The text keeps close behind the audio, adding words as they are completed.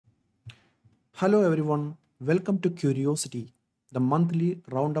Hello everyone, welcome to Curiosity, the monthly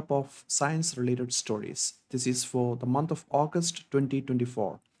roundup of science related stories. This is for the month of August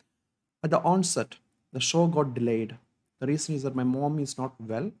 2024. At the onset, the show got delayed. The reason is that my mom is not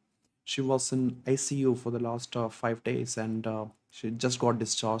well. She was in ICU for the last 5 days and she just got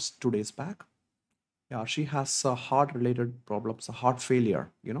discharged 2 days back. Yeah, she has heart related problems, a heart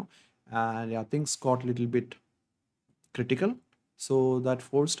failure, and yeah, things got a little bit critical. So that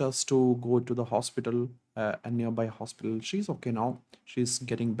forced us to go to the hospital, a nearby hospital. She's okay now. She's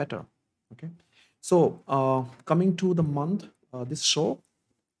getting better. Okay. So coming to the month, this show,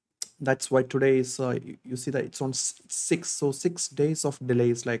 that's why today is, you see that it's on six. So 6 days of delay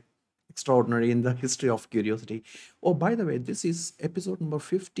is like extraordinary in the history of Curiosity. Oh, by the way, this is episode number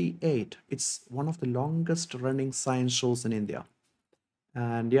 58. It's one of the longest running science shows in India.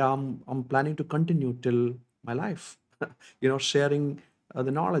 And yeah, I'm planning to continue till my life. Sharing the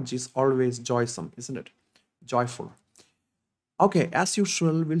knowledge is always joysome, isn't it? Joyful. Okay, as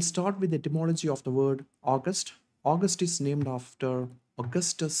usual, we'll start with the etymology of the word August. August is named after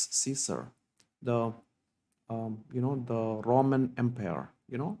Augustus Caesar, the the Roman Empire.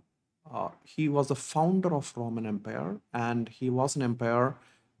 He was the founder of Roman Empire, and he was an empire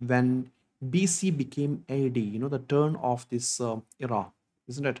when BC became AD. The turn of this era,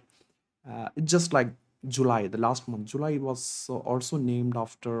 isn't it? It's just like July, the last month. July was also named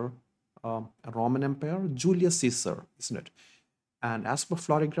after a Roman Empire, Julius Caesar, isn't it? And as per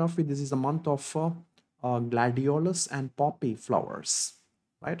florography, this is the month of gladiolus and poppy flowers,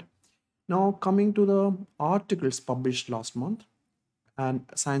 right? Now, coming to the articles published last month and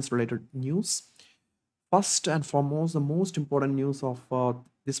science related news. First and foremost, the most important news of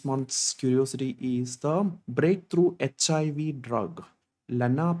this month's Curiosity is the breakthrough HIV drug,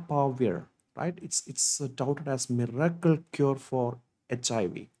 lenapavir, right? It's touted as miracle cure for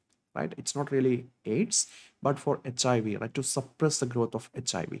HIV, right? It's not really AIDS, but for HIV, right? To suppress the growth of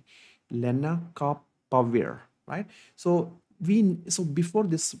HIV, lenacapavir, right? So before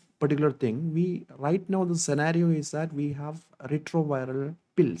this particular thing, we right now the scenario is that we have retroviral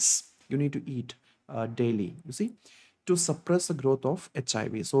pills you need to eat daily. You see, to suppress the growth of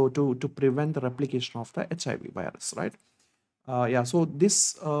HIV. So to prevent the replication of the HIV virus, right? Yeah. So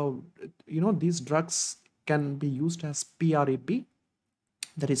these drugs can be used as PrEP,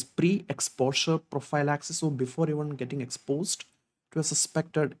 that is pre-exposure prophylaxis. So before even getting exposed to a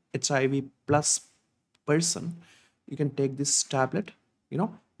suspected HIV plus person, you can take this tablet,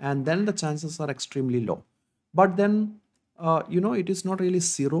 and then the chances are extremely low. But then, it is not really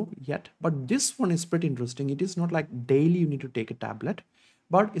zero yet. But this one is pretty interesting. It is not like daily you need to take a tablet,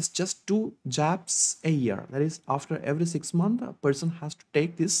 but it's just 2 jabs a year. That is, after every 6 months, a person has to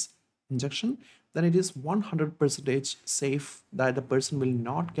take this injection. Then it is 100% safe that the person will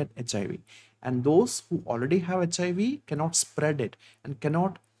not get HIV. And those who already have HIV cannot spread it and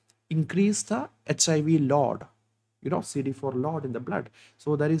cannot increase the HIV load, CD4 load in the blood.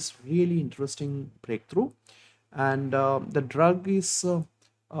 So that is really interesting breakthrough. And the drug is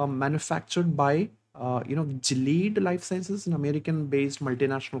manufactured by Gilead Life Sciences, an American-based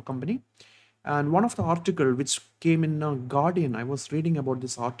multinational company. And one of the article which came in Guardian, I was reading about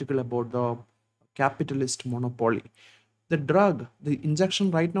this article about the capitalist monopoly. The drug, the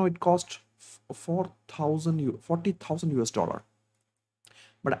injection right now, it cost 40,000 US dollar.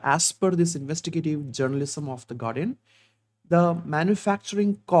 But as per this investigative journalism of the Guardian, the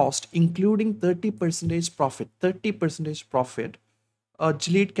manufacturing cost, including 30% profit,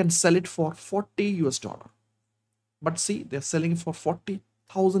 Gilead can sell it for 40 US dollar. But see, they're selling it for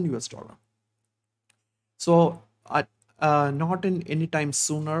 40,000 US dollar. So not in any time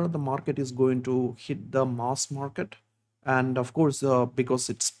sooner, the market is going to hit the mass market. And of course, because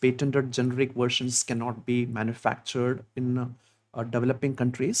it's patented, generic versions cannot be manufactured in developing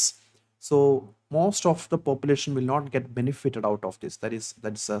countries. So most of the population will not get benefited out of this.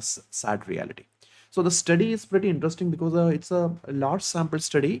 That's a sad reality. So the study is pretty interesting because it's a large sample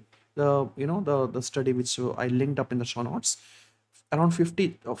study. The study which I linked up in the show notes, around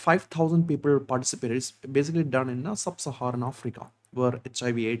 5,000 people participated. It's basically done in sub-Saharan Africa, where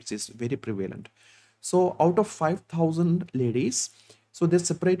HIV/AIDS is very prevalent. So out of 5,000 ladies, so they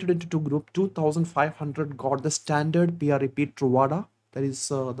separated into two groups. 2,500 got the standard PrEP Truvada, that is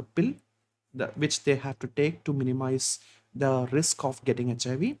the pill which they have to take to minimize the risk of getting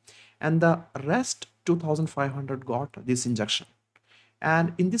HIV, and the rest 2,500 got this injection.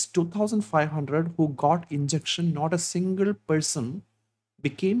 And in this 2,500 who got injection, not a single person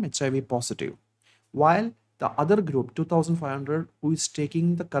became HIV positive, while the other group 2,500 who is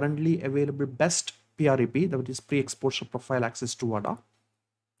taking the currently available best PrEP, that is pre-exposure prophylaxis Truvada,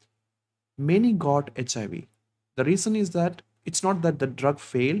 many got HIV. The reason is that it's not that the drug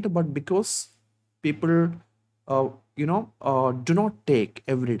failed, but because people, do not take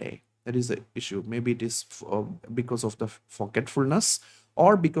every day. That is the issue. Maybe it is because of the forgetfulness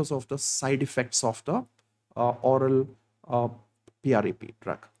or because of the side effects of the oral uh, PrEP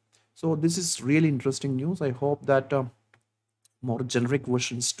drug. So this is really interesting news. I hope that more generic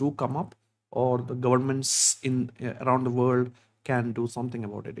versions do come up, or the governments in around the world can do something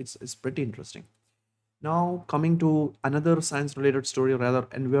about it. It's pretty interesting. Now, coming to another science related story, rather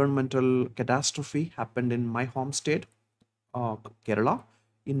environmental catastrophe happened in my home state, Kerala.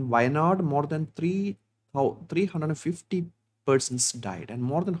 In Wayanad, more than 350 persons died and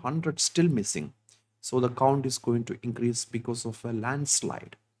more than 100 still missing. So the count is going to increase because of a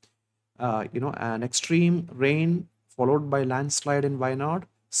landslide. An extreme rain followed by landslide in Wayanad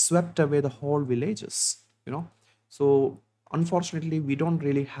swept away the whole villages. You know, so unfortunately, we don't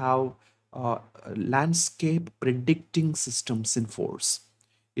really have landscape predicting systems in force.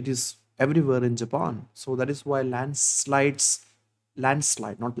 It is everywhere in Japan, so that is why landslide,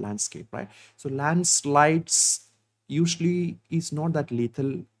 not landscape, right? So landslides usually is not that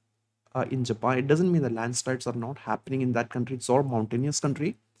lethal in Japan. It doesn't mean the landslides are not happening in that country. It's all mountainous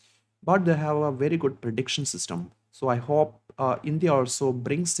country, but they have a very good prediction system. So I hope India also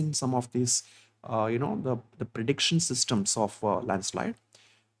brings in some of these, the prediction systems of landslide.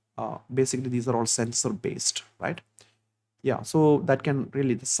 Basically, these are all sensor based, right? Yeah, so that can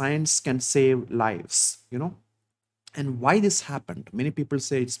really, the science can save lives, and why this happened, many people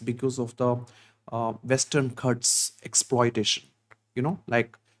say it's because of the western cuts exploitation,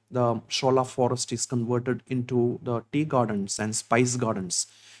 like the shola forest is converted into the tea gardens and spice gardens.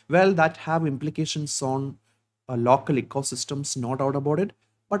 Well, that have implications on local ecosystems, no doubt about it.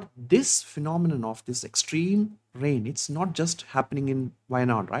 But this phenomenon of this extreme rain, it's not just happening in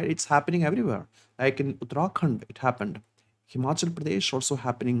Wayanad, right? It's happening everywhere. Like in Uttarakhand, it happened. Himachal Pradesh also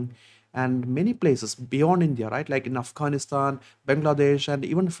happening, and many places beyond India, right? Like in Afghanistan, Bangladesh, and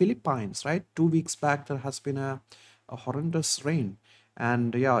even Philippines, right? 2 weeks back, there has been a horrendous rain.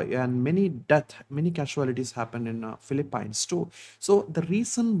 And yeah, and many casualties happened in Philippines too. So the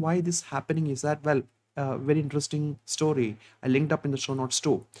reason why this happening is that, well, very interesting story I linked up in the show notes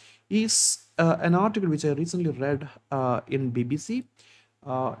too, is an article which I recently read in BBC.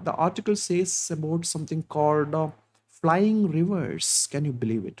 The article says about something called flying rivers. Can you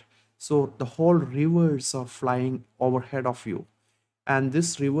believe it? So the whole rivers are flying overhead of you, and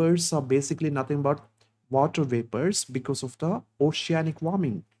these rivers are basically nothing but water vapors because of the oceanic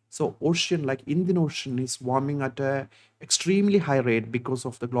warming. So ocean, like Indian Ocean, is warming at a extremely high rate because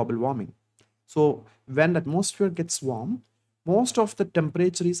of the global warming. So when the atmosphere gets warm, most of the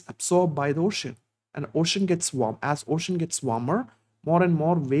temperature is absorbed by the ocean. And ocean gets warm. As ocean gets warmer, more and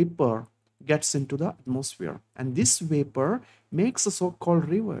more vapor gets into the atmosphere. And this vapor makes the so-called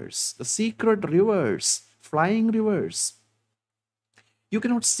rivers, the secret rivers, flying rivers. You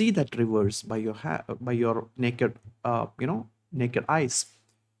cannot see that rivers by your naked, naked eyes.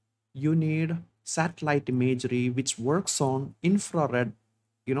 You need satellite imagery which works on infrared,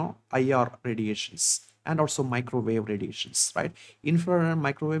 IR radiations and also microwave radiations, right? Infrared and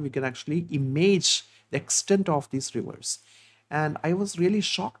microwave, we can actually image the extent of these rivers. And I was really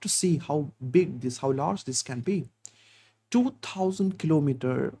shocked to see how large this can be. 2000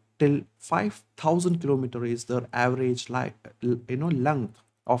 kilometer till 5000 kilometer is the average, like, length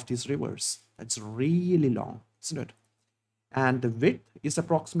of these rivers. That's really long, isn't it? And the width is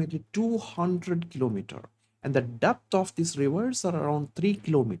approximately 200 kilometer, and the depth of these rivers are around 3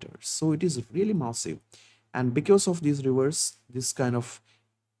 kilometers, so it is really massive. And because of these rivers, this kind of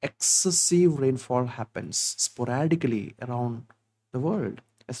excessive rainfall happens sporadically around the world,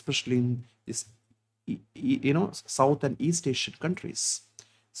 especially in this South and East Asian countries.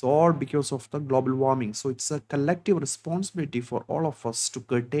 So all because of the global warming. So it's a collective responsibility for all of us to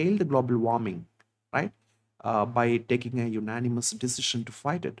curtail the global warming, right? By taking a unanimous decision to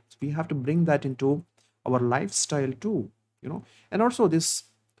fight it. So we have to bring that into our lifestyle too, And also this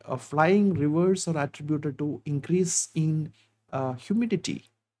flying rivers are attributed to increase in humidity,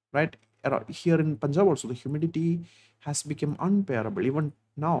 right? Here in Punjab also, the humidity has become unbearable even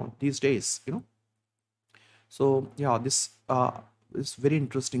now these days, So yeah, this very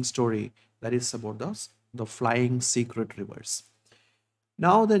interesting story that is about the flying secret rivers.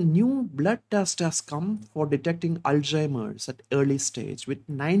 Now, the new blood test has come for detecting Alzheimer's at early stage with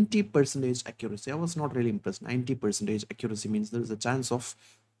 90% accuracy. I was not really impressed. 90% accuracy means there is a chance of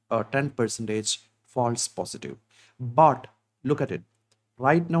 10% false positive. But look at it.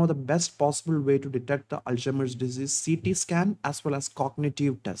 Right now, the best possible way to detect the Alzheimer's disease CT scan as well as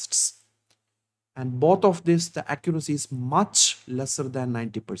cognitive tests. and both of this, the accuracy is much lesser than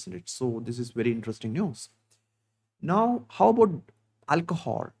 90%. So this is very interesting news. Now, how about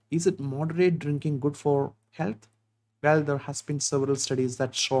alcohol? Is it moderate drinking good for health? Well, there has been several studies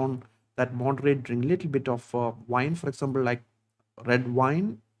that shown that moderate drink little bit of wine, for example, like red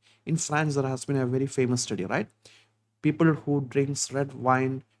wine. In France, there has been a very famous study, right? People who drinks red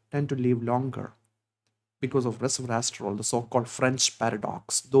wine tend to live longer because of resveratrol, the so-called French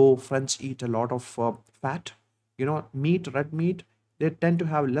paradox. Though French eat a lot of fat, meat, red meat, they tend to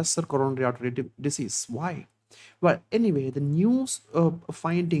have lesser coronary artery disease. Why? Well, anyway, the news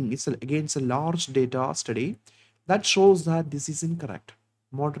finding is against a large data study that shows that this is incorrect.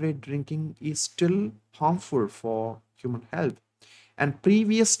 Moderate drinking is still harmful for human health. And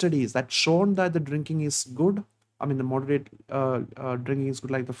previous studies that shown that the drinking is good, I mean, the moderate drinking is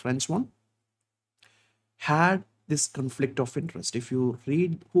good, like the French one, had this conflict of interest. If you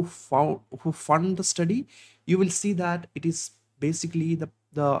read who fund the study, you will see that it is basically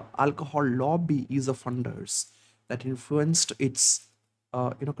the alcohol lobby is the funders that influenced its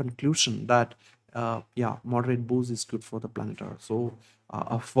conclusion that yeah, moderate booze is good for the planet Earth, so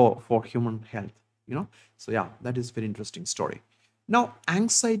for human health, so yeah, that is very interesting story. Now,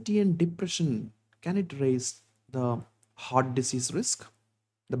 anxiety and depression, can it raise the heart disease risk,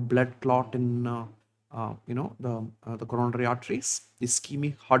 the blood clot in the coronary arteries,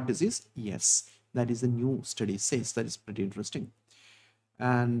 ischemic heart disease? Yes, that is a new study says. That is pretty interesting.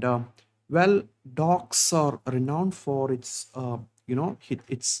 And well, dogs are renowned for its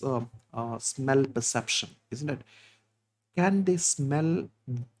its smell perception, isn't it? Can they smell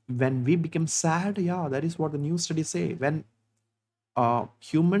when we become sad? Yeah, that is what the new studies say. When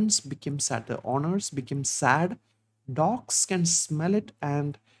humans became sad, the owners became sad, dogs can smell it,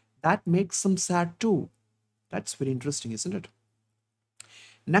 and that makes them sad too. That's very interesting, isn't it?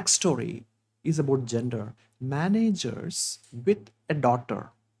 Next story is about gender. Managers with a daughter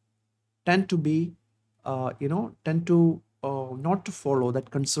tend to be, tend to not to follow that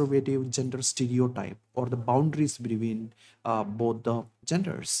conservative gender stereotype or the boundaries between both the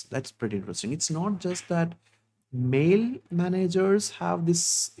genders. That's pretty interesting. It's not just that male managers have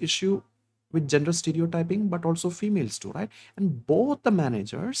this issue with gender stereotyping, but also females too, right? And both the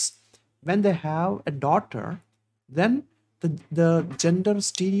managers, when they have a daughter, then the gender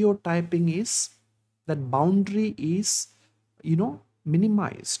stereotyping is, that boundary is,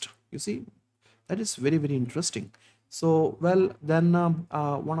 minimized. You see, that is very, very interesting. So, well, then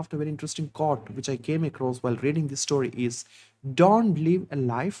one of the very interesting quote which I came across while reading this story is, don't live a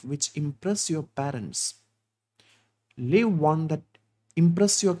life which impress your parents, live one that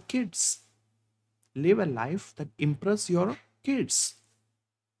impress your kids. Live a life that impress your kids.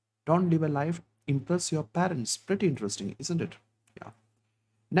 Don't live a life impress your parents. Pretty interesting, isn't it? Yeah.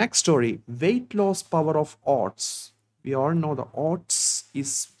 Next story, weight loss power of oats. We all know the oats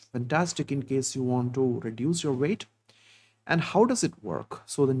is fantastic in case you want to reduce your weight. And how does it work?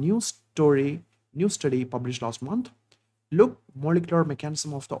 So the new study published last month looked molecular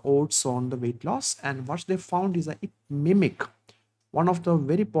mechanism of the oats on the weight loss, and what they found is that it mimic one of the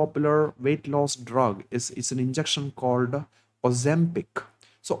very popular weight loss drug is an injection called Ozempic.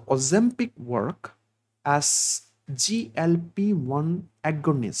 So Ozempic work as GLP-1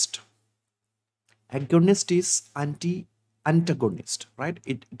 agonist. Agonist is antagonist, right?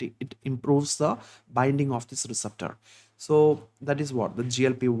 It improves the binding of this receptor. So that is what the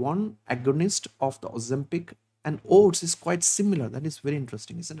GLP-1 agonist of the Ozempic, and oats is quite similar. That is very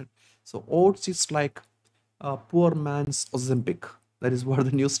interesting, isn't it? So oats is like poor man's Ozempic. That is what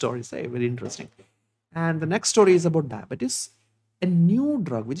the news stories say. Very interesting. And the next story is about diabetes. A new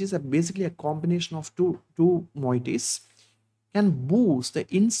drug, which is basically a combination of two moieties, can boost the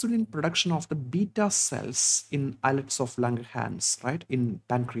insulin production of the beta cells in islets of Langerhans, right, in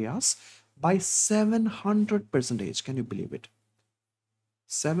pancreas by 700 percentage. Can you believe it?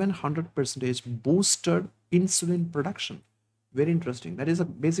 700 percentage boosted insulin production. Very interesting. That is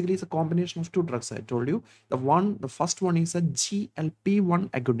basically it's a combination of two drugs I told you. The first one is a GLP-1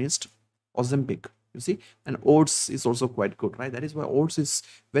 agonist, Ozempic. You see, and oats is also quite good, right? That is why oats is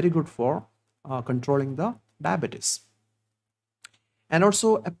very good for controlling the diabetes. And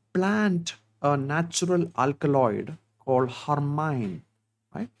also a plant, a natural alkaloid called harmine,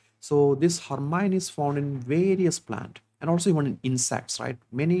 right? So this harmine is found in various plant and also even in insects, right?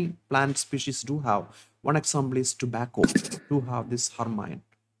 Many plant species do have. One example is tobacco, do have this harmine,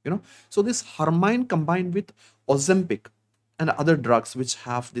 So this harmine combined with Ozempic and other drugs which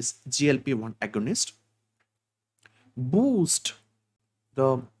have this GLP-1 agonist boost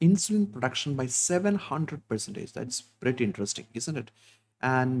the insulin production by 700 percentage. That's pretty interesting, isn't it?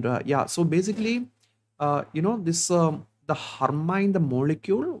 And yeah, so basically, this the harmine, the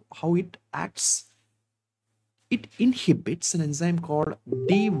molecule, how it acts, it inhibits an enzyme called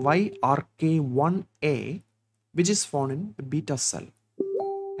DYRK1A, which is found in the beta cell.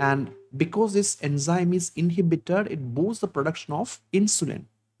 And because this enzyme is inhibited, it boosts the production of insulin.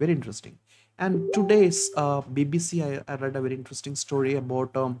 Very interesting. And today's BBC, I read a very interesting story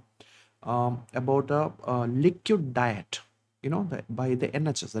about a liquid diet, by the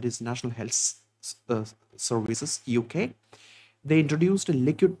NHS, that is National Health Services UK. They introduced a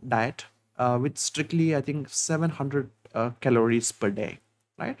liquid diet with strictly, I think, 700 calories per day,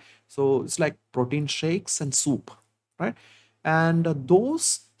 right? So it's like protein shakes and soup, right? And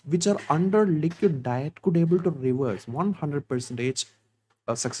those which are under liquid diet could able to reverse 100 percentage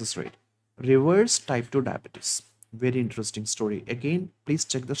success rate, reverse type 2 diabetes. Very interesting story. Again, please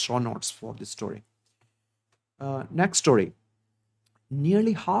check the show notes for this story. Next story.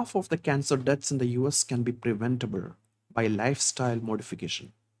 Nearly half of the cancer deaths in the US can be preventable by lifestyle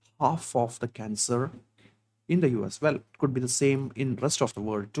modification. Half of the cancer in the US. Well, it could be the same in rest of the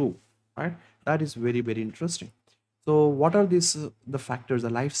world too, right? That is very, very interesting. So what are these the factors, the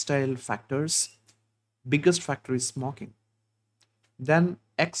lifestyle factors? Biggest factor is smoking. Then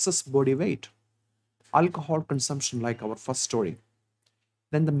excess body weight, alcohol consumption, like our first story.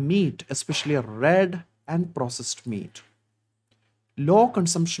 Then the meat, especially red and processed meat. Low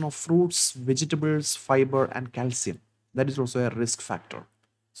consumption of fruits, vegetables, fiber, and calcium. That is also a risk factor.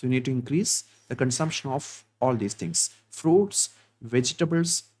 So you need to increase the consumption of all these things: fruits,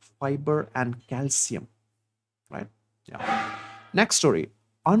 vegetables, fiber, and calcium. Right? Yeah. Next story.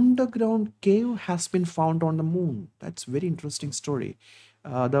 Underground cave has been found on the moon. That's very interesting story.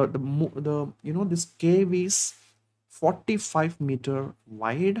 This cave is 45-meter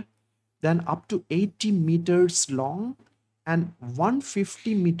wide, then up to 80 meters long, and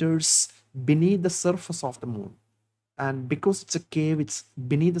 150 meters beneath the surface of the moon. And because it's a cave, it's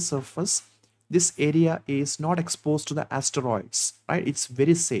beneath the surface, this area is not exposed to the asteroids, right? It's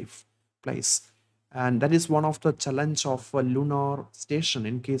very safe place. And that is one of the challenge of a lunar station,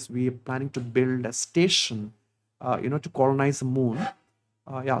 in case we are planning to build a station to colonize the moon.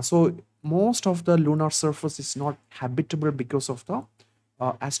 Yeah, so most of the lunar surface is not habitable because of the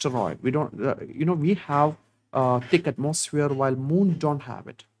asteroid. We don't we have thick atmosphere, while moon don't have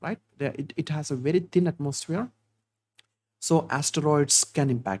it, right? It has a very thin atmosphere, so asteroids can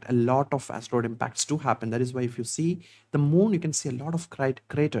impact. A lot of asteroid impacts do happen. That is why if you see the moon, you can see a lot of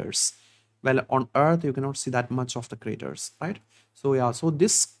craters. Well, on Earth, you cannot see that much of the craters, right? So yeah, so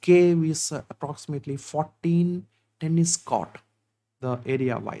this cave is approximately 14 tennis court, the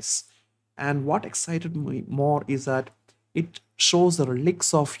area wise. And what excited me more is that it shows the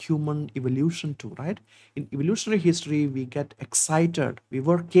relics of human evolution too, right? In evolutionary history, we get excited. We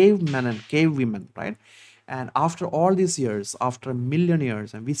were cavemen and cavewomen, right? And after all these years, after a million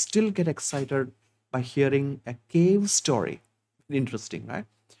years, and we still get excited by hearing a cave story. Interesting, right?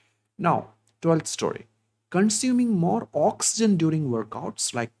 Now, 12th story. Consuming more oxygen during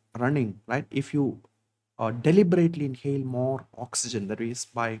workouts, like running, right? If you deliberately inhale more oxygen, that is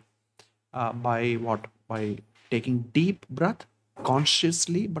by what? By taking deep breath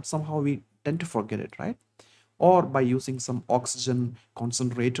consciously, but somehow we tend to forget it, right? Or by using some oxygen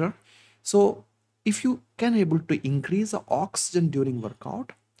concentrator. So if you can able to increase the oxygen during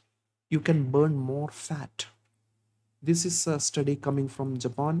workout, you can burn more fat. This is a study coming from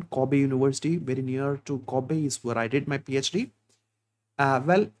Japan, Kobe University. Very near to Kobe is where I did my PhD.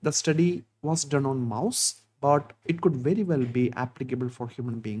 Well, the study was done on mouse, but it could very well be applicable for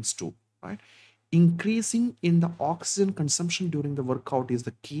human beings too, right? Increasing in the oxygen consumption during the workout is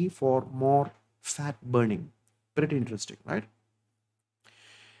the key for more fat burning. Pretty interesting, right?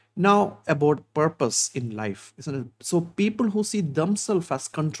 Now, about purpose in life, isn't it? So people who see themselves as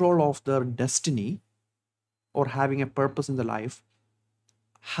control of their destiny or having a purpose in the life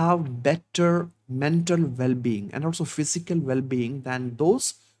have better mental well-being and also physical well-being than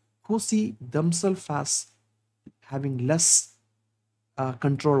those who see themselves as having less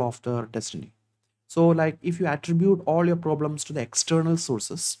control of their destiny. So like if you attribute all your problems to the external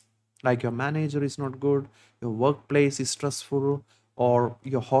sources, like your manager is not good, your workplace is stressful, or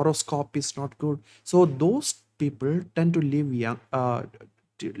your horoscope is not good, so those people tend to live young,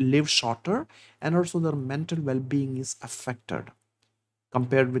 to live shorter, and also their mental well-being is affected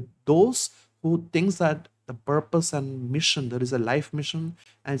compared with those who thinks that the purpose and mission, there is a life mission,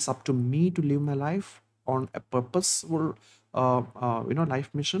 and it's up to me to live my life on a purposeful life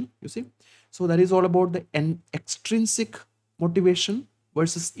mission, you see. So that is all about the extrinsic motivation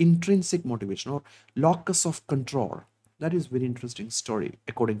versus intrinsic motivation, or locus of control. That is very interesting story,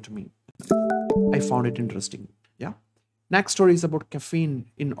 according to me. I found it interesting. Yeah. Next story is about caffeine.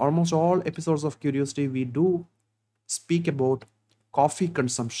 In almost all episodes of Curiosity, we do speak about coffee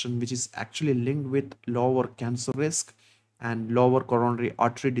consumption, which is actually linked with lower cancer risk and lower coronary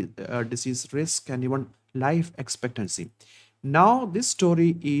artery disease risk and even life expectancy. Now, this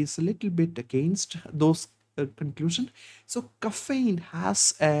story is a little bit against those conclusion. So, caffeine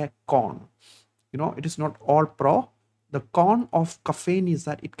has a con. It is not all pro. The con of caffeine is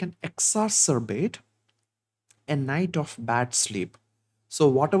that it can exacerbate a night of bad sleep. So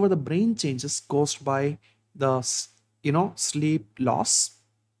whatever the brain changes caused by the sleep loss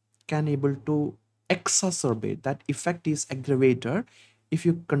can able to exacerbate that effect is aggravated if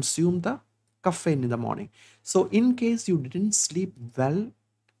you consume the caffeine in the morning. So in case you didn't sleep well,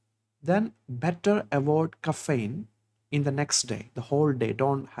 then better avoid caffeine in the next day, the whole day.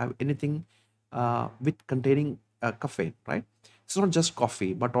 Don't have anything with containing caffeine, right? It's not just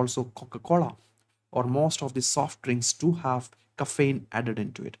coffee, but also Coca-Cola or most of the soft drinks do have caffeine added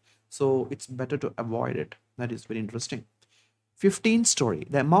into it. So it's better to avoid it. That is very interesting. 15 story.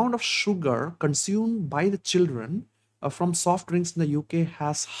 The amount of sugar consumed by the children from soft drinks in the UK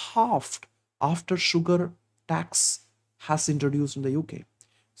has halved after sugar tax has introduced in the UK.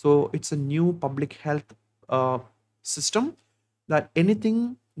 So it's a new public health uh, system that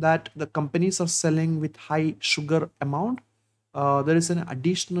anything that the companies are selling with high sugar amount, there is an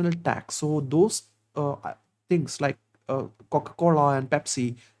additional tax. So those things like Coca-Cola and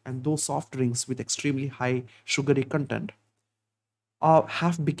Pepsi and those soft drinks with extremely high sugary content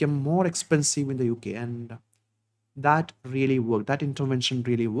have become more expensive in the UK, and that really worked. That intervention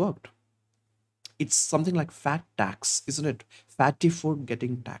really worked. It's something like fat tax, isn't it? Fatty food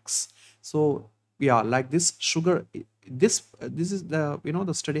getting tax. So yeah, like this sugar, this is the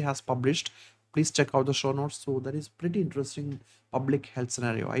the study has published. Please check out the show notes. So that is pretty interesting public health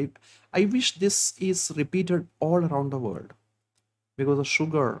scenario. I wish this is repeated all around the world, because the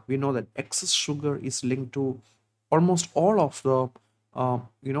sugar, we know that excess sugar is linked to almost all of the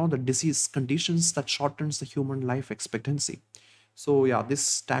the disease conditions that shortens the human life expectancy. So yeah,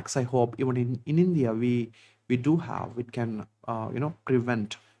 this tax, I hope even in India we do have, it can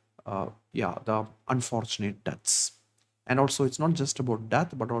prevent yeah, the unfortunate deaths. And also it's not just about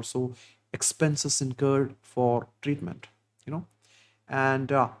death, but also expenses incurred for treatment, you know.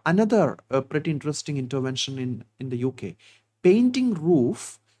 And another pretty interesting intervention in the UK, painting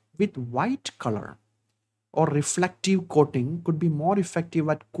roof with white color or reflective coating could be more effective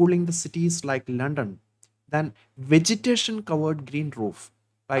at cooling the cities like London than vegetation covered green roof.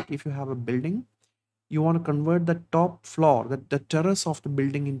 Like if you have a building, you want to convert the top floor, the terrace of the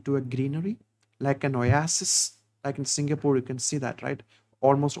building into a greenery, like an oasis. Like in Singapore, you can see that, right?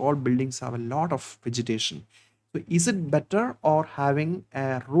 Almost all buildings have a lot of vegetation. So is it better or having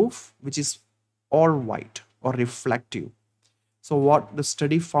a roof which is all white or reflective? So what the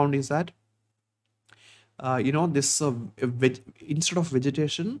study found is that this instead of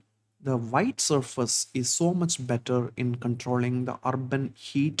vegetation, the white surface is so much better in controlling the urban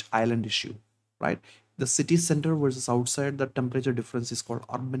heat island issue, right? The city center versus outside, the temperature difference is called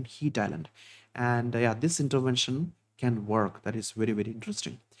urban heat island. And yeah, this intervention can work. That is very, very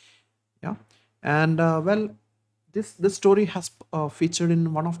interesting. Yeah. And well, this story has featured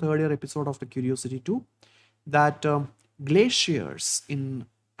in one of the earlier episode of the Curiosity too, that glaciers in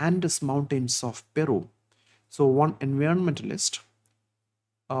Andes mountains of Peru. So one environmentalist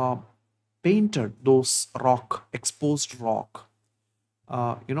painted those rock, exposed rock.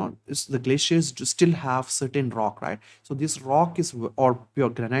 The glaciers do still have certain rock, right? So this rock is, or pure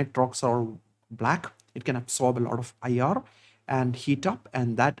granite rocks are black. It can absorb a lot of IR and heat up,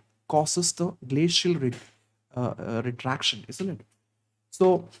 and that causes the glacial retraction, isn't it?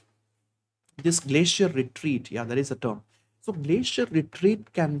 So this glacier retreat, yeah, there is a term. So glacier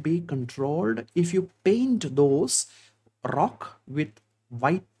retreat can be controlled if you paint those rock with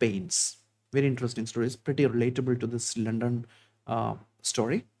white paints. Very interesting story. It's pretty relatable to this London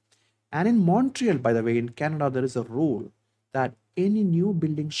story. And in Montreal, by the way, in Canada, there is a rule that any new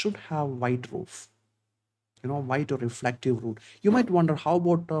building should have white roof, white or reflective roof. You might wonder, how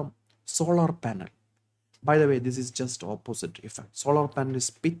about a solar panel? By the way, this is just opposite effect. Solar panel is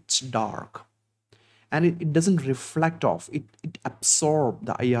pitch dark, and it doesn't reflect off, it absorb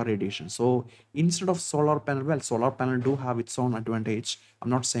the IR radiation. So instead of solar panel, well, solar panel do have its own advantage, I'm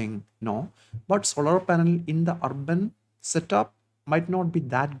not saying no, but solar panel in the urban setup might not be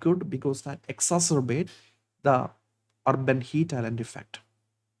that good, because that exacerbate the urban heat island effect.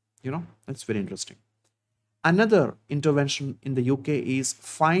 That's very interesting. Another intervention in the UK is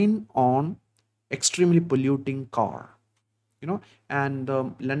fine on extremely polluting car. you know, and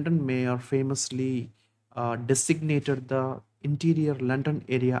the London mayor famously designated the interior London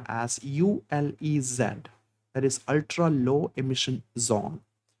area as ULEZ, that is ultra low emission zone.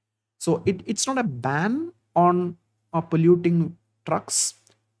 So it's not a ban on polluting trucks,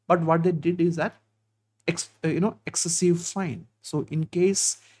 but what they did is that excessive fine. So in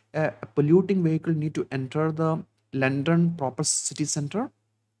case a polluting vehicle need to enter the London proper city center,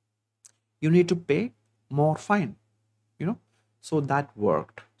 you need to pay more fine, you know. So that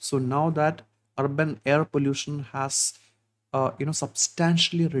worked. So now that urban air pollution has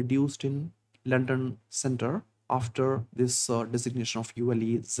substantially reduced in London center after this designation of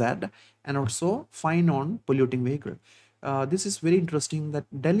ULEZ, and also fine on polluting vehicle. This is very interesting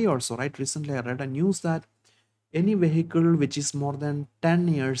that Delhi also, right, recently I read a news that any vehicle which is more than 10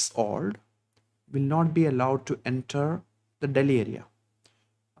 years old will not be allowed to enter the Delhi area.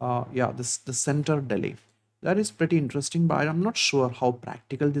 Yeah, this the center Delhi. That is pretty interesting, but I'm not sure how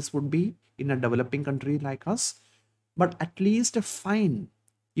practical this would be in a developing country like us. But at least a fine.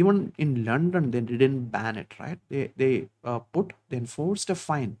 Even in London, they didn't ban it, right? They enforced a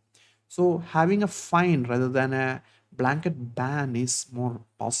fine. So having a fine rather than a blanket ban is more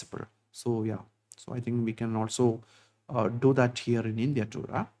possible. So yeah, so I think we can also do that here in India too.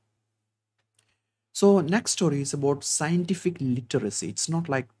 Right? So next story is about scientific literacy. It's not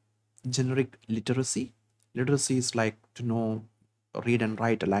like generic literacy. Literacy is like to know, read and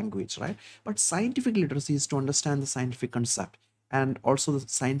write a language, right? But scientific literacy is to understand the scientific concept and also the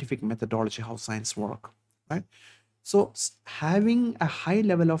scientific methodology, how science work, right? So having a high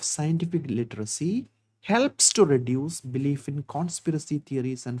level of scientific literacy helps to reduce belief in conspiracy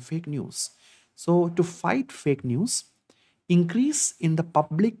theories and fake news. So to fight fake news, increase in the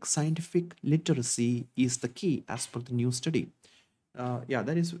public scientific literacy is the key as per the new study. Yeah,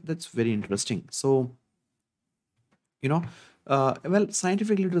 that's very interesting. So you know well,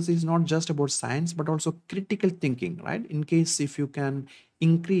 scientific literacy is not just about science but also critical thinking, right? In case if you can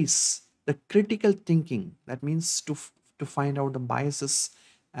increase the critical thinking, that means to find out the biases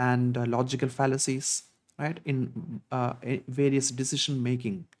and logical fallacies, right, in various decision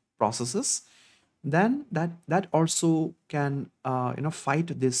making processes, then that also can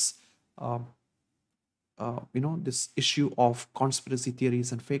fight this uh, this issue of conspiracy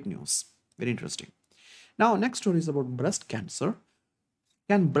theories and fake news. Very interesting. Now next story is about breast cancer.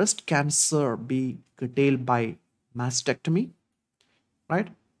 Can breast cancer be curtailed by mastectomy, right?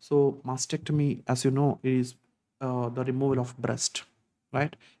 So mastectomy, as you know, is the removal of breast,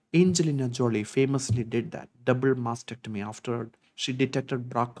 right? Angelina Jolie famously did that double mastectomy after she detected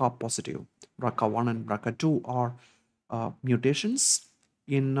BRCA positive. BRCA1 and BRCA2 are mutations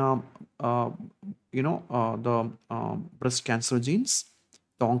in the breast cancer genes,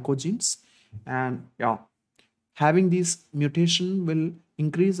 the oncogenes, and yeah, having these mutation will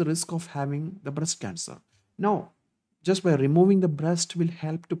increase the risk of having the breast cancer. Now, just by removing the breast will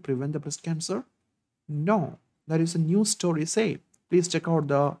help to prevent the breast cancer? No, there is a new story. Say, please check out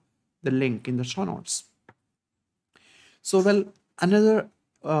the link in the show notes. So, well, another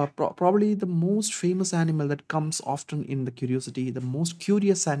probably the most famous animal that comes often in the curiosity, the most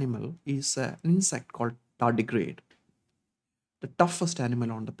curious animal is an insect called tardigrade, the toughest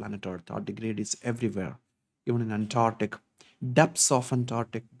animal on the planet Earth. Tardigrade is everywhere, even in Antarctic, depths of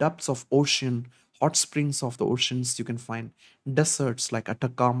ocean, hot springs of the oceans. You can find deserts like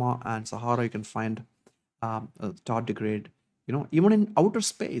Atacama and Sahara. You can find tardigrade. You know, even in outer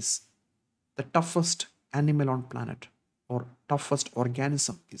space, the toughest animal on planet or toughest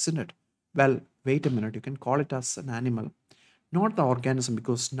organism, isn't it? Well, wait a minute. You can call it as an animal, not the organism,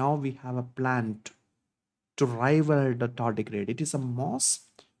 because now we have a plant to rival the tardigrade. It is a moss.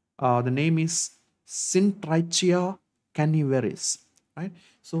 The name is Syntrichia caniveris, right?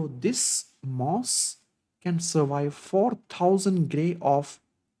 So this moss can survive 4,000 gray of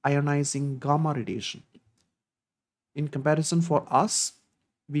ionizing gamma radiation. In comparison, for us,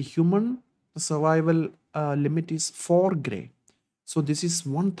 we human, the survival limit is 4 gray. So this is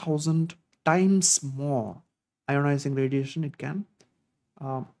 1,000 times more ionizing radiation it can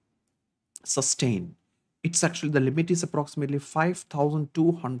uh, sustain. It's actually the limit is approximately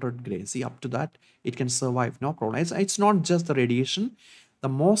 5,200 gray. See, up to that, it can survive, no problem. It's not just the radiation. The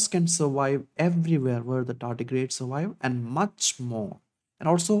moss can survive everywhere where the tardigrades survive and much more. And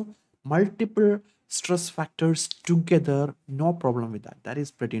also multiple stress factors together, no problem with that. That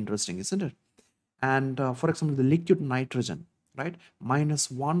is pretty interesting, isn't it? And for example, the liquid nitrogen, right, minus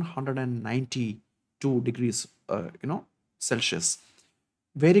 192 degrees, Celsius,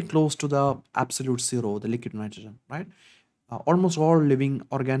 very close to the absolute zero, the liquid nitrogen, right? Almost all living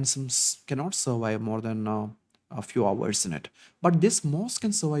organisms cannot survive more than a few hours in it. But this moss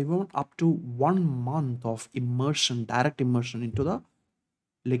can survive even up to 1 month of immersion, direct immersion into the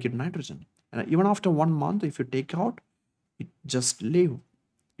liquid nitrogen. And even after 1 month, if you take out, it just leave.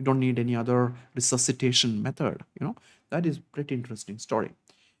 You don't need any other resuscitation method. That is pretty interesting story.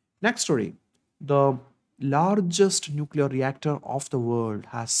 Next story: the largest nuclear reactor of the world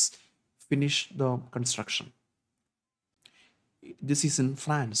has finished the construction. This is in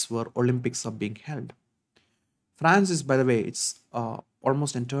France, where Olympics are being held. France is, by the way, it's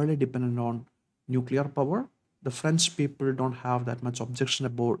almost entirely dependent on nuclear power. The French people don't have that much objection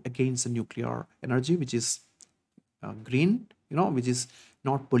about against the nuclear energy, which is green, which is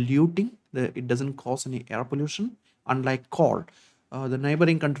not polluting. It doesn't cause any air pollution, unlike coal. The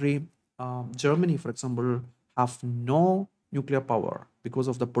neighboring country, Germany, for example, have no nuclear power because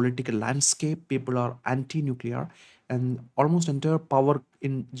of the political landscape. People are anti-nuclear, and almost entire power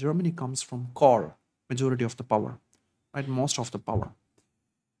in Germany comes from coal. Majority of the power, right? Most of the power.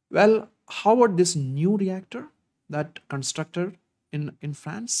 Well, how about this new reactor that constructed in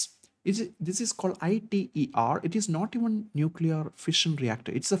France? This is called ITER. It is not even nuclear fission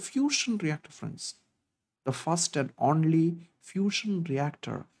reactor. It's a fusion reactor, friends. The first and only fusion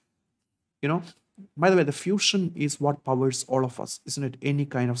reactor. You know, by the way, the fusion is what powers all of us, isn't it? Any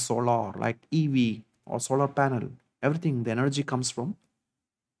kind of solar, like EV or solar panel, everything, the energy comes from.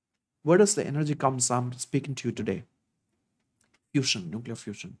 Where does the energy comes? I'm speaking to you today. Fusion, nuclear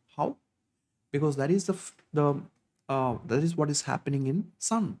fusion. How? Because that is that is what is happening in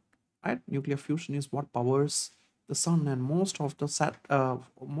sun, right? Nuclear fusion is what powers the sun and most of the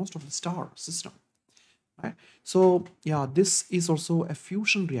star system, right? So yeah, this is also a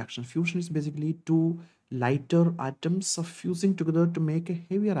fusion reaction. Fusion is basically two lighter atoms of fusing together to make a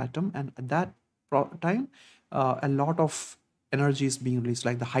heavier atom, and at that time, a lot of energy is being released,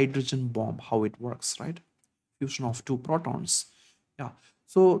 like the hydrogen bomb, how it works, right? Fusion of two protons. Yeah.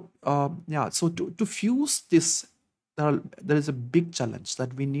 So yeah, so to fuse this, there is a big challenge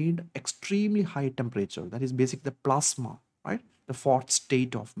that we need extremely high temperature. That is basically the plasma, right? The fourth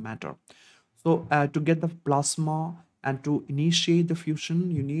state of matter. So to get the plasma and to initiate the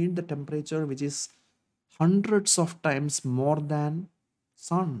fusion, you need the temperature which is hundreds of times more than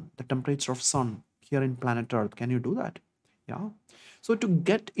sun, the temperature of sun here in planet Earth. Can you do that? Yeah. So to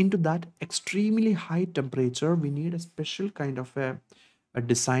get into that extremely high temperature, we need a special kind of a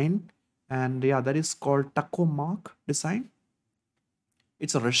design, and yeah, that is called Takomak design.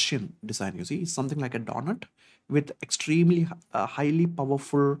 It's a Russian design. You see, it's something like a donut with extremely highly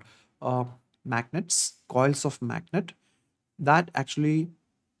powerful uh, magnets, coils of magnet that actually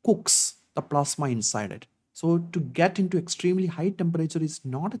cooks the plasma inside it. So to get into extremely high temperature is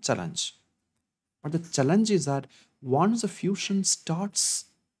not a challenge, but the challenge is that once a fusion starts,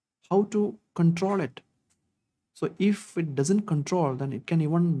 how to control it. So if it doesn't control, then it can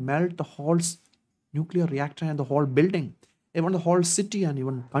even melt the whole nuclear reactor and the whole building, even the whole city and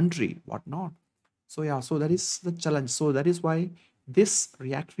even country, whatnot. So yeah, so that is the challenge. So that is why this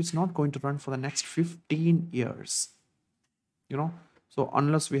reactor is not going to run for the next 15 years. So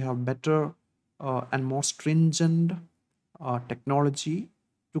unless we have better and more stringent technology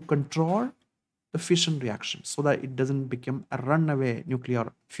to control the fission reaction so that it doesn't become a runaway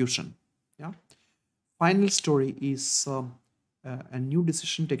nuclear fusion. Yeah. Final story is a new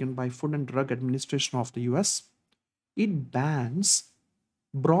decision taken by Food and Drug Administration of the US. It bans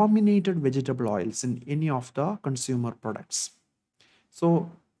brominated vegetable oils in any of the consumer products.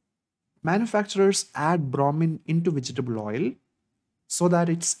 So manufacturers add bromine into vegetable oil so that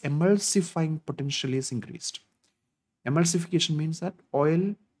its emulsifying potential is increased. Emulsification means that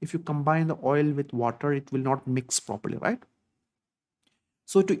oil, if you combine the oil with water, it will not mix properly, right?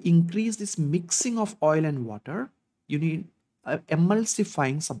 So to increase this mixing of oil and water, you need an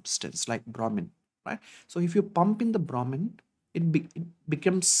emulsifying substance like bromine, right? So if you pump in the bromine, it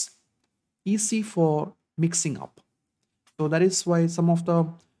becomes easy for mixing up. So that is why uh, some of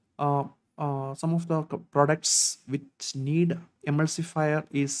the products which need emulsifier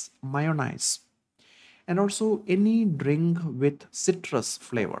is mayonnaise, and also any drink with citrus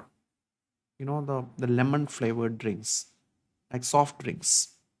flavor. The lemon flavored drinks like soft drinks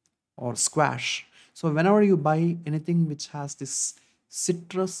or squash. So whenever you buy anything which has this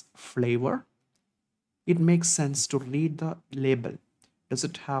citrus flavor, it makes sense to read the label. Does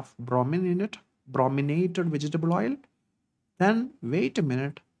it have bromine in it? Brominated vegetable oil? Then wait a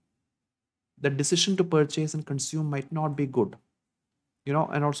minute. The decision to purchase and consume might not be good.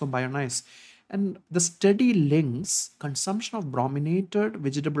 And also mayonnaise. And the study links consumption of brominated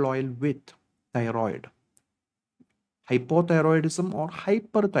vegetable oil with thyroid, hypothyroidism or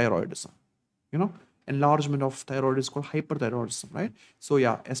hyperthyroidism. enlargement of thyroid is called hyperthyroidism, right? So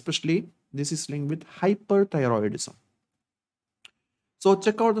yeah, especially this is linked with hyperthyroidism. So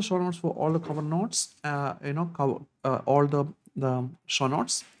check out the show notes for all the cover notes. Cover all the show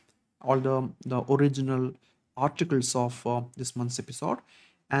notes, all the original articles of this month's episode,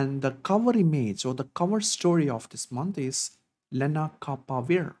 and the cover image or the cover story of this month is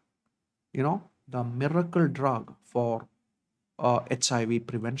lenacapavir. The miracle drug for HIV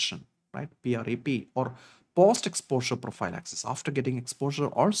prevention, right? PrEP or post-exposure prophylaxis. After getting exposure,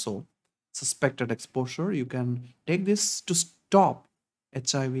 also suspected exposure, you can take this to stop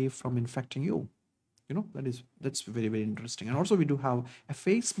HIV from infecting you. That's very, very interesting. And also we do have a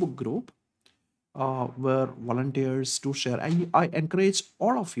Facebook group where volunteers to share. I encourage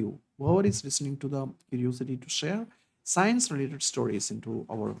all of you, whoever is listening to the curiosity, to share science related stories into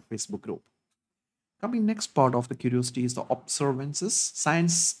our Facebook group. Coming next part of the curiosity is the observances,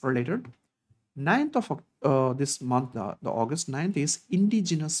 science related. 9th of this month, the August 9th is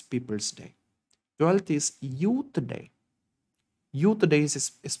Indigenous Peoples Day. 12th is Youth Day. Youth Day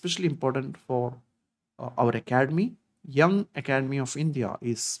is especially important for our academy. Young Academy of India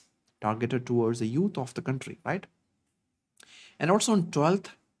is targeted towards the youth of the country, right? And also on 12th,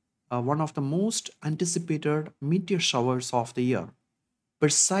 one of the most anticipated meteor showers of the year,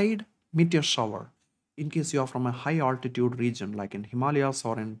 Perseid meteor shower. In case you are from a high altitude region like in Himalayas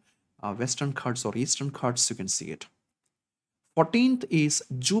or in Western Ghats or Eastern Ghats, you can see it. 14th is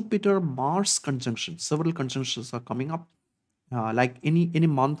Jupiter Mars conjunction. Several conjunctions are coming up. Like any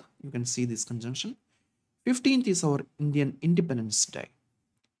month, you can see this conjunction. 15th is our Indian Independence Day.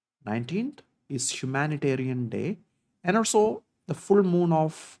 19th is Humanitarian Day, and also the full moon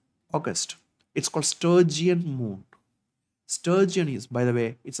of August. It's called Sturgeon moon. Sturgeon is, by the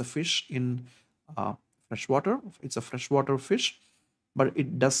way, it's a fish in freshwater. It's a freshwater fish, but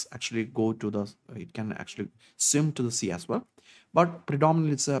it does actually go to the, it can actually swim to the sea as well. But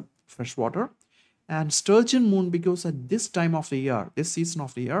predominantly it's a freshwater. And sturgeon moon, because at this time of the year, this season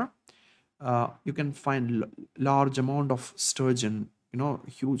of the year, you can find large amount of sturgeon,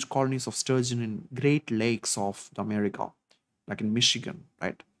 huge colonies of sturgeon in Great Lakes of America, like in Michigan,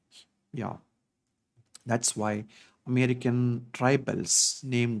 right? Yeah, that's why American tribals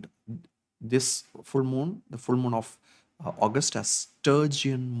named this full moon, the full moon of August, as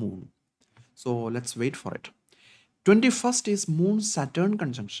Sturgeon moon. So let's wait for it. 21st is Moon Saturn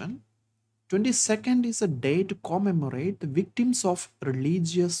conjunction. 22nd is a day to commemorate the victims of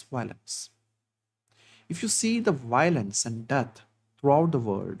religious violence. If you see the violence and death throughout the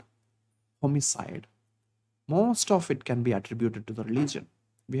world, homicide, most of it can be attributed to the religion.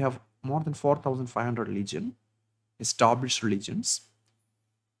 We have more than 4,500 religion, established religions.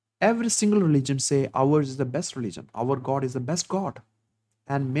 Every single religion say ours is the best religion, our God is the best God.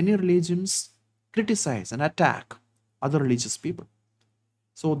 And many religions criticize and attack other religious people.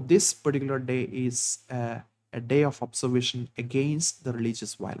 So this particular day is a day of observation against the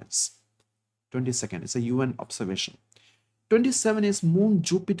religious violence. 22nd is a UN observation. 27 is Moon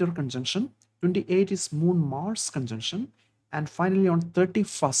Jupiter conjunction. 28 is Moon Mars conjunction. And finally on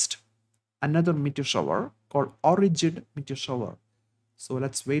 31st, another meteor shower called Origid meteor shower. So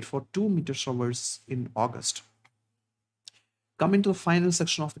let's wait for 2 meteor showers in August. Coming to the final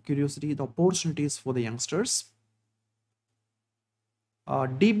section of the curiosity, the opportunities for the youngsters.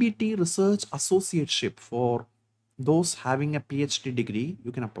 DBT Research Associateship for those having a PhD degree,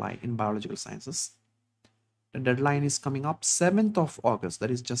 you can apply in biological sciences. The deadline is coming up 7th of August.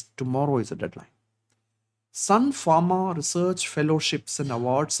 That is just tomorrow is the deadline. Sun Pharma Research Fellowships and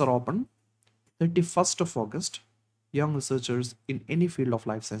Awards are open 31st of August. Young researchers in any field of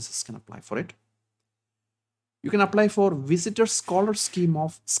life sciences can apply for it. You can apply for Visitor Scholar Scheme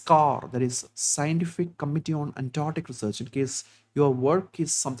of SCAR, that is Scientific Committee on Antarctic Research. In case your work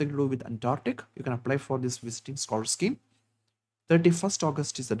is something to do with Antarctic, you can apply for this Visiting Scholar Scheme. 31st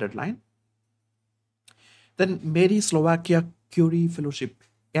August is the deadline. Then Mary Slovakia Curie Fellowship,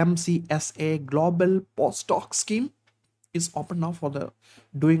 MCSA Global Postdoc Scheme is open now for the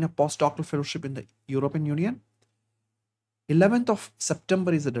doing a postdoctoral fellowship in the European Union. 11th of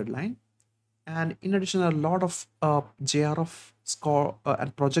September is the deadline. And in addition, a lot of JRF score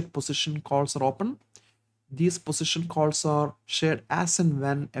and project position calls are open. These position calls are shared as and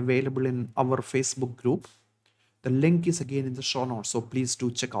when available in our Facebook group. The link is again in the show notes, so please do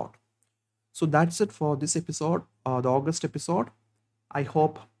check out. So that's it for this episode, the August episode. I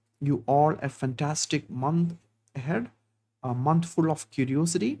hope you all a fantastic month ahead, a month full of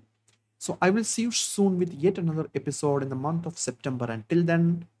curiosity. So I will see you soon with yet another episode in the month of September. Until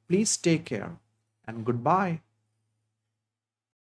then, please take care and goodbye.